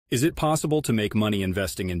Is it possible to make money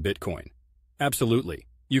investing in Bitcoin? Absolutely.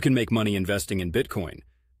 You can make money investing in Bitcoin,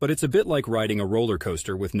 but it's a bit like riding a roller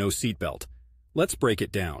coaster with no seatbelt. Let's break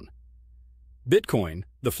it down. Bitcoin,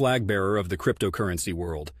 the flag bearer of the cryptocurrency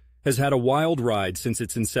world, has had a wild ride since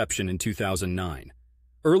its inception in 2009.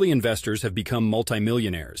 Early investors have become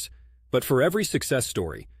multimillionaires, but for every success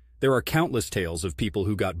story, there are countless tales of people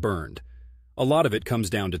who got burned. A lot of it comes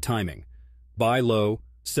down to timing. Buy low,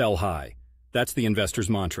 sell high. That's the investor's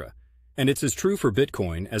mantra, and it's as true for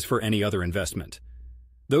Bitcoin as for any other investment.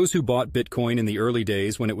 Those who bought Bitcoin in the early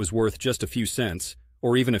days when it was worth just a few cents,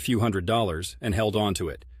 or even a few $100s, and held on to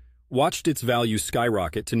it, watched its value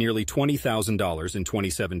skyrocket to nearly $20,000 in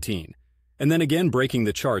 2017, and then again breaking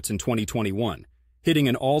the charts in 2021, hitting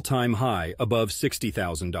an all-time high above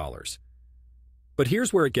 $60,000. But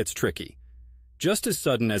here's where it gets tricky. Just as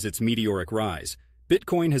sudden as its meteoric rise,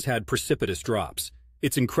 Bitcoin has had precipitous drops.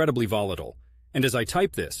 It's incredibly volatile, and as I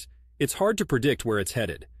type this, it's hard to predict where it's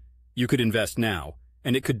headed. You could invest now,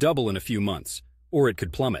 and it could double in a few months, or it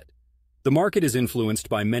could plummet. The market is influenced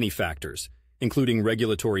by many factors, including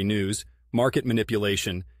regulatory news, market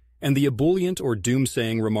manipulation, and the ebullient or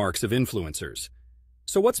doomsaying remarks of influencers.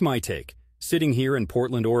 So what's my take? Sitting here in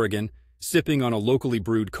Portland, Oregon, sipping on a locally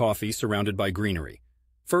brewed coffee surrounded by greenery.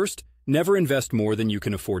 First, never invest more than you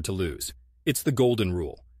can afford to lose. It's the golden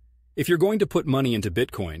rule. If you're going to put money into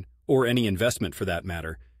Bitcoin, or any investment for that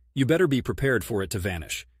matter, you better be prepared for it to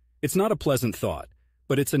vanish. It's not a pleasant thought,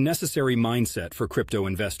 but it's a necessary mindset for crypto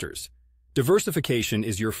investors. Diversification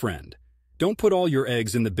is your friend. Don't put all your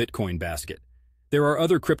eggs in the Bitcoin basket. There are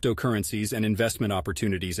other cryptocurrencies and investment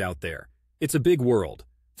opportunities out there. It's a big world.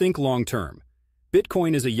 Think long-term.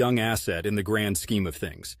 Bitcoin is a young asset in the grand scheme of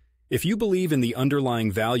things. If you believe in the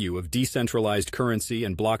underlying value of decentralized currency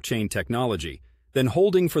and blockchain technology, then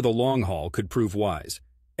holding for the long haul could prove wise.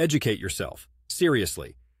 Educate yourself.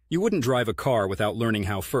 Seriously. You wouldn't drive a car without learning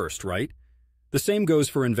how first, right? The same goes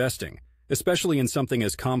for investing, especially in something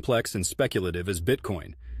as complex and speculative as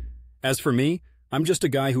Bitcoin. As for me, I'm just a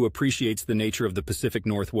guy who appreciates the nature of the Pacific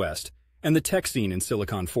Northwest and the tech scene in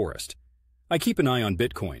Silicon Forest. I keep an eye on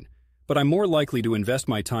Bitcoin, but I'm more likely to invest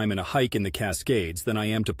my time in a hike in the Cascades than I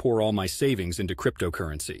am to pour all my savings into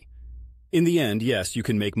cryptocurrency. In the end, yes, you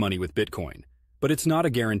can make money with Bitcoin, but it's not a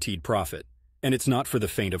guaranteed profit, and it's not for the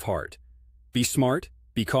faint of heart. Be smart,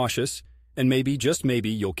 be cautious, and maybe, just maybe,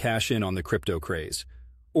 you'll cash in on the crypto craze.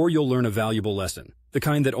 Or you'll learn a valuable lesson, the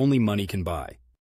kind that only money can buy.